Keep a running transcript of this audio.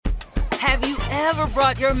Have you ever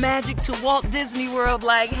brought your magic to Walt Disney World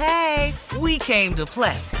like, hey, we came to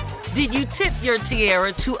play? Did you tip your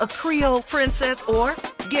tiara to a Creole princess or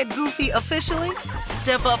get goofy officially?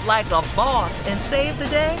 Step up like a boss and save the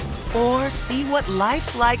day? Or see what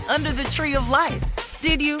life's like under the tree of life?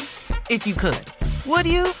 Did you? If you could. Would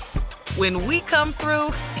you? When we come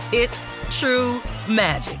through, it's true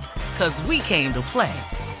magic. 'Cause we came to play.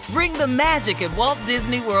 Bring the magic at Walt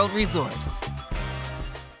Disney World Resort.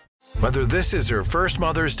 Whether this is her first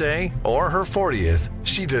Mother's Day or her 40th,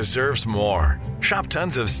 she deserves more. Shop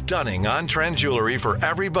tons of stunning on-trend jewelry for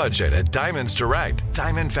every budget at Diamonds Direct.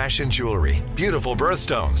 Diamond fashion jewelry, beautiful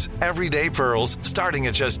birthstones, everyday pearls starting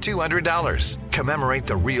at just $200. Commemorate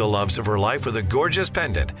the real loves of her life with a gorgeous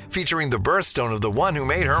pendant featuring the birthstone of the one who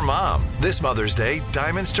made her mom. This Mother's Day,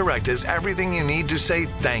 Diamonds Direct is everything you need to say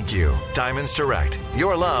thank you. Diamonds Direct,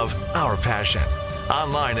 your love, our passion.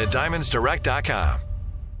 Online at diamondsdirect.com.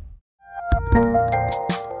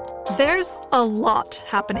 There's a lot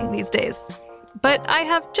happening these days, but I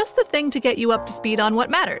have just the thing to get you up to speed on what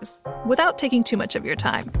matters, without taking too much of your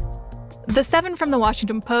time. The 7 from the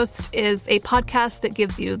Washington Post is a podcast that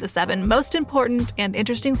gives you the 7 most important and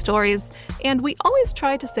interesting stories, and we always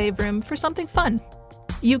try to save room for something fun.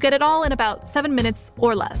 You get it all in about 7 minutes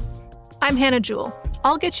or less. I'm Hannah Jewell.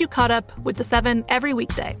 I'll get you caught up with the 7 every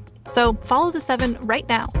weekday. So follow the 7 right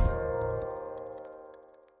now.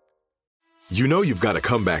 You know you've got a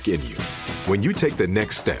comeback in you. When you take the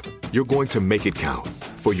next step, you're going to make it count.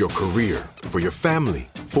 For your career, for your family,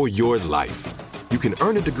 for your life. You can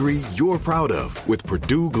earn a degree you're proud of with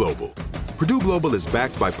Purdue Global. Purdue Global is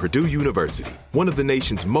backed by Purdue University, one of the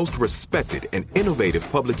nation's most respected and innovative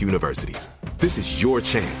public universities. This is your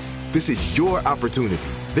chance. This is your opportunity.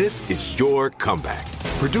 This is your comeback.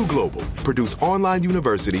 Purdue Global, Purdue's online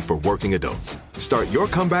university for working adults. Start your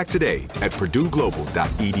comeback today at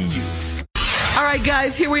purdueglobal.edu. All right,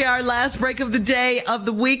 guys, here we are. Last break of the day of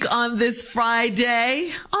the week on this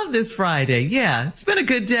Friday. Yeah, it's been a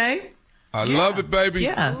good day. I love it, baby.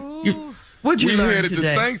 Yeah. What'd you learn headed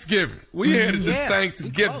today? to Thanksgiving. We headed to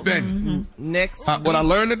Thanksgiving. Next. What I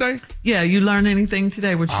learned today? Yeah, you learned anything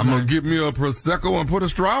today? I'm going to get me a Prosecco and put a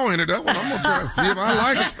straw in it. That's what I'm going to try to see if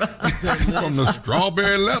I like it. From the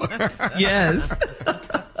strawberry letter. Yes.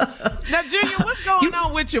 Now, Junior, what's going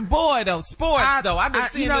on with your boy, though? Sports, though. I've been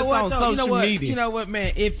seeing this on social media. You know what,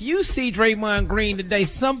 man? If you see Draymond Green today,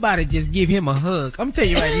 somebody just give him a hug. I'm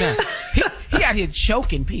telling you right now. He out here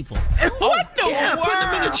choking people. What the world? Putting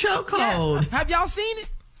him in a chokehold. Have y'all seen it?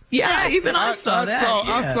 Yeah, even I saw that.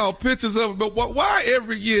 I saw pictures of it, but why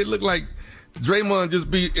every year it look like Draymond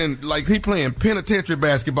just be in, like he playing penitentiary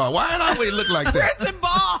basketball? Why it always look like that? Prison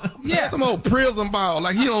ball. Yeah. Some old prison ball.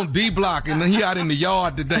 Like he on D block and then he out in the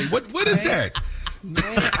yard today. What is that? Man,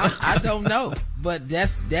 I don't know. But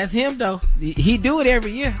that's him, though. He do it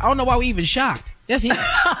every year. I don't know why we even shocked. That's him.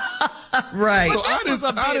 Right. So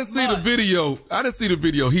I didn't see the video. I didn't see the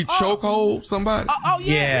video. He chokehold somebody.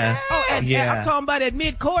 Yeah. I'm talking about at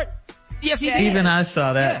mid-court. Yes, he did. Even I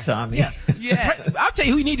saw that, Tommy. Yeah. I'll tell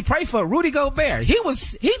you who you need to pray for. Rudy Gobert.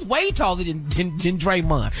 He's way taller than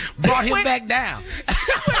Draymond. Brought him back down.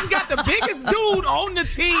 He got the biggest dude on the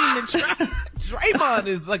team. Draymond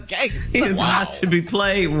is a gangster. He is not to be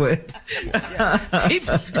played with.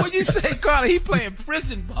 What you say, Carla? He playing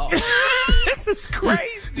prison ball. This is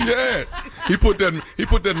crazy. Yeah. He put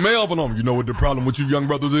that Melvin on him. You know what the problem with you young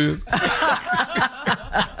brothers is?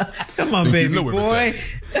 Come on, baby boy.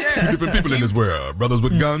 Two different people in this world. Brothers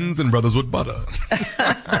with guns and brothers with butter.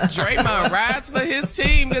 Draymond rides for his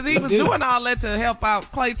team because he was doing all that to help out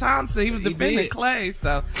Klay Thompson. He was defending Klay,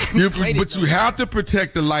 so. But you have to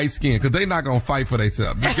protect the light skin because they're not going to fight for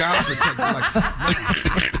themselves. You got to protect the light.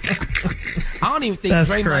 I don't even think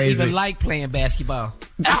Draymond even like playing basketball.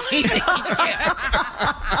 I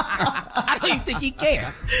don't even think he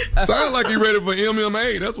care. Sounds like he ready for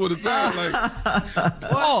MMA. That's what it sounds like.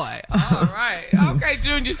 Boy. All right. Okay,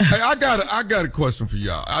 Junior. Hey, I got a question for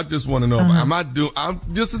y'all. I just want to know,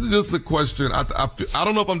 this is just a question. I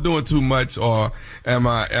don't know if I'm doing too much or am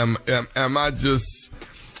I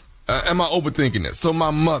overthinking this? So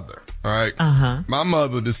my mother, all right? My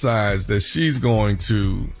mother decides that she's going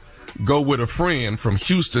to go with a friend from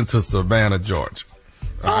Houston to Savannah, Georgia.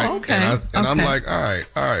 All right? Okay. And I'm like, all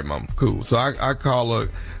right, Mom, cool. So I call her.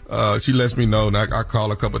 She lets me know, and I call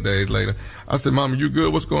her a couple of days later. I said, Mama, you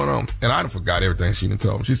good? What's going on? And I forgot everything she done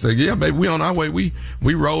told me. She said, yeah, baby, we on our way. We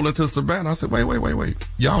roll into Savannah. I said, wait.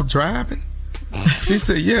 Y'all driving? She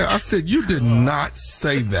said, yeah. I said, you did not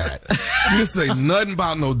say that. You didn't say nothing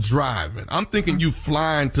about no driving. I'm thinking you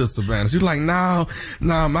flying to Savannah. She's like, no,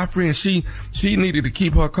 my friend, she needed to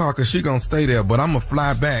keep her car because she gonna stay there, but I'm gonna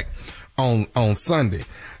fly back on Sunday.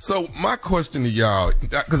 So my question to y'all,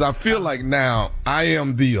 because I feel like now I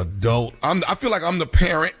am the adult. I feel like I'm the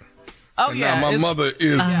parent. Oh, and yeah. now my mother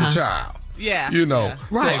is the child. Yeah. You know, yeah.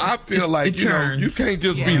 Right. So I feel like, you can't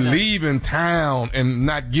just be leaving town and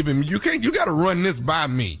not giving me, you got to run this by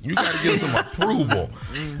me. You got to get some approval.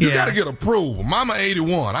 You got to get approval. Mama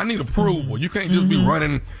 81, I need approval. You can't just be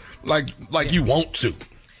running like you want to.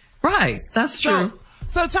 Right. That's true.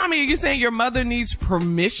 So Tommy, are you saying your mother needs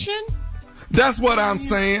permission? That's what I'm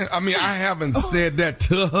saying. I mean, I haven't said that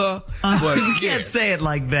to her, but you can't say it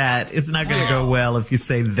like that. It's not going to go well if you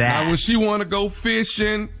say that. Now, when she want to go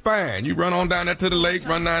fishing, fine. You run on down there to the lake,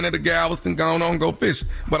 run down there to Galveston, go on go fishing.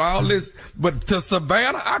 But but to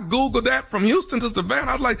Savannah, I Googled that from Houston to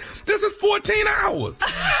Savannah. I was like, this is 14 hours.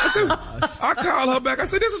 I called her back. I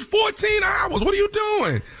said, this is 14 hours. What are you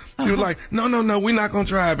doing? She was like, no, we're not going to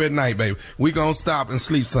drive at night, baby. We're going to stop and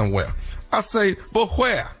sleep somewhere. I say, but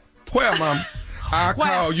where? Where, Mom? I'll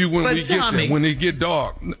call you when we get there, when it get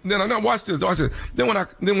dark. No, watch this. Then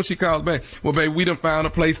when she calls back, well, babe, we done found a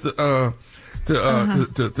place to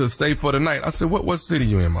stay for the night. I said, what city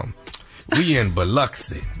you in, Mom? We in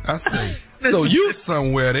Biloxi. I say, so you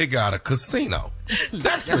somewhere they got a casino.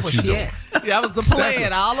 That's what you doing. That was the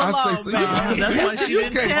plan all along. I say, so that's why she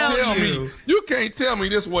didn't tell you. You can't tell me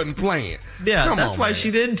this wasn't planned. Yeah, that's why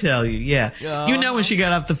she didn't tell you. Yeah. You know, when she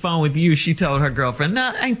got off the phone with you, she told her girlfriend,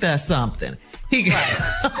 "No, ain't that something?" He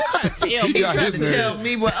tried to tell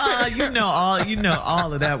me, well, you know,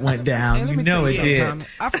 all of that went down. You know it did. Tommy,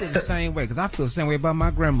 I feel the same way because I feel the same way about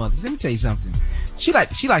my grandmother. Let me tell you something. She like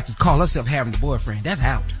to call herself having a boyfriend. That's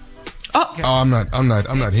out. Oh, I'm not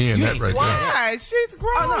hearing that right Why? there. Why? She's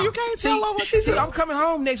grown. No. You can't tell her what she said. I'm coming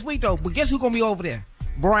home next week though. But guess who's gonna be over there?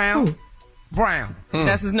 Brown.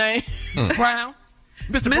 That's his name. Brown.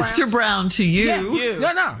 Mr. Brown to you.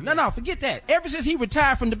 Yeah, no. Forget that. Ever since he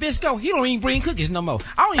retired from Nabisco, he don't even bring cookies no more.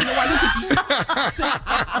 I don't even know why you think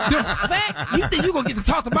the fact you think you gonna get to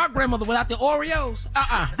talk to my grandmother without the Oreos?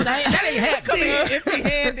 That ain't happening.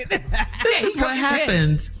 Empty-handed. This is what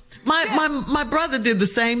happens. My brother did the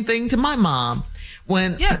same thing to my mom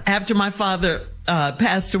after my father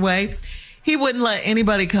passed away. He wouldn't let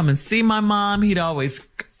anybody come and see my mom. He'd always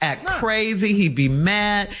act crazy. He'd be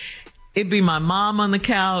mad. It'd be my mom on the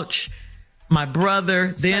couch, my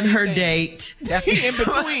brother, then her date. That's in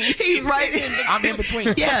between. He's right. I'm in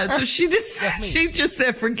between. Yeah, so she just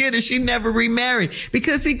said forget it. She never remarried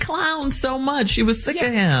because he clowned so much. She was sick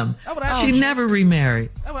of him. She never remarried.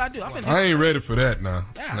 That's what I do. I ain't ready for that now.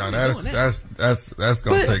 No, that's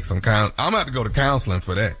gonna take some I'm gonna have to go to counseling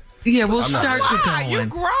for that. Yeah, we'll start you going. You're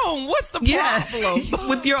grown. What's the problem?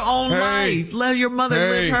 With your own life. Let your mother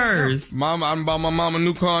live hers. Mama, I bought my mom a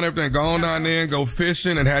new car and everything. Go on down there and go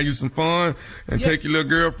fishing and have you some fun and take your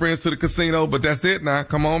little girlfriends to the casino. But that's it now.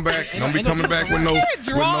 Come on back. Don't be coming back with no. You can't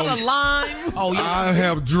draw the line. I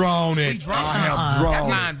have drawn it. I have drawn that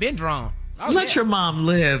line been drawn. Let your mom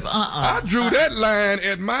live. I drew that line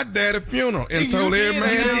at my daddy's funeral and told every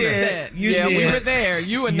man that. We were there.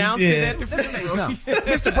 You announced it at the funeral.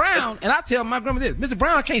 Mr. Brown, and I tell my grandma this, Mr.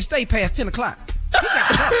 Brown can't stay past 10 o'clock. He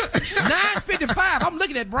got 9:55. I'm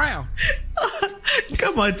looking at Brown.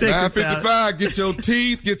 Come on, take us out. 9:55. Get your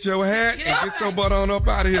teeth, get your hat, and get your butt on up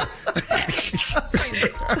out of here.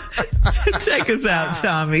 Take us out,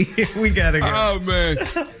 Tommy. We gotta go. Oh man.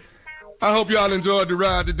 I hope y'all enjoyed the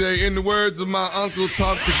ride today. In the words of my uncle,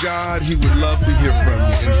 talk to God. He would love to hear from you.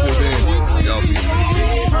 Until then, y'all be safe.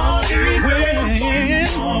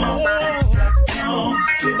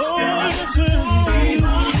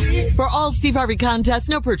 For all Steve Harvey contests,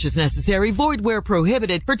 no purchase necessary, void where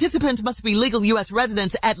prohibited. Participants must be legal U.S.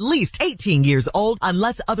 residents at least 18 years old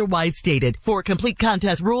unless otherwise stated. For complete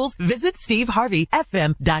contest rules, visit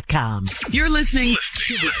SteveHarveyFM.com. You're listening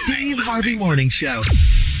to the Steve Harvey Morning Show.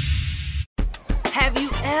 Have you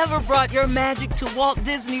ever brought your magic to Walt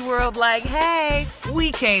Disney World like, hey,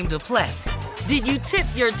 we came to play? Did you tip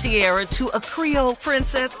your tiara to a Creole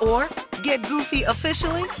princess or get goofy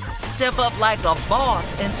officially? Step up like a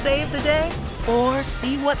boss and save the day? Or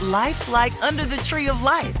see what life's like under the tree of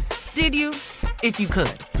life? Did you? If you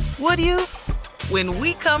could. Would you? When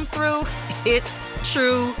we come through, it's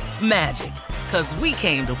true magic. 'Cause we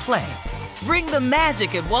came to play. Bring the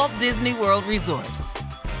magic at Walt Disney World Resort.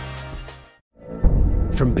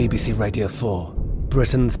 From BBC Radio 4,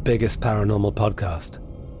 Britain's biggest paranormal podcast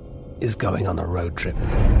is going on a road trip.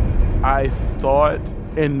 I thought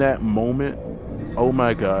in that moment, oh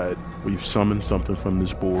my God, we've summoned something from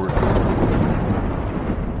this board.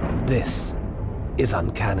 This is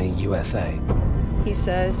Uncanny USA. He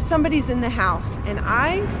says, somebody's in the house, and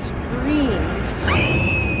I screamed.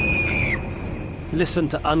 Listen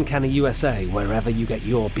to Uncanny USA wherever you get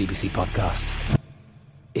your BBC podcasts,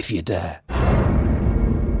 if you dare.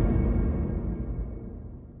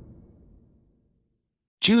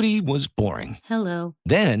 Judy was boring. Hello.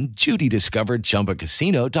 Then Judy discovered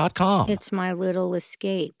ChumbaCasino.com. It's my little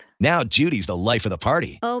escape. Now Judy's the life of the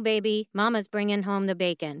party. Oh, baby, mama's bringing home the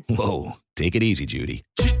bacon. Whoa, take it easy, Judy.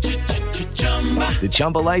 The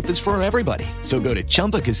Chumba life is for everybody. So go to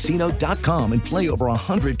ChumbaCasino.com and play over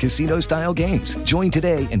 100 casino-style games. Join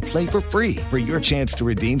today and play for free for your chance to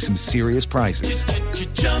redeem some serious prizes.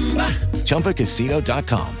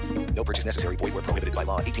 ChumbaCasino.com. No purchase necessary. Void where prohibited by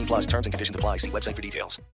law. 18 plus terms and conditions apply. See website for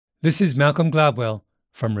details. This is Malcolm Gladwell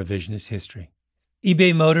from Revisionist History.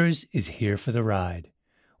 eBay Motors is here for the ride.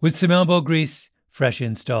 With some elbow grease, fresh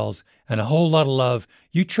installs, and a whole lot of love,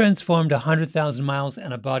 you transformed 100,000 miles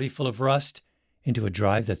and a body full of rust into a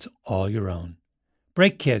drive that's all your own.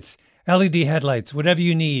 Brake kits, LED headlights, whatever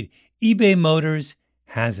you need, eBay Motors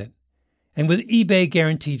has it. And with eBay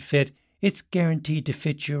Guaranteed Fit, it's guaranteed to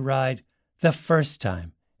fit your ride the first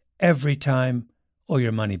time, every time, or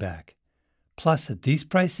your money back. Plus, at these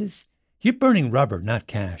prices, you're burning rubber, not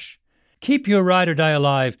cash. Keep your ride or die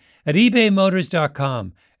alive at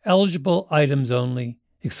ebaymotors.com. Eligible items only.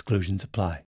 Exclusions apply.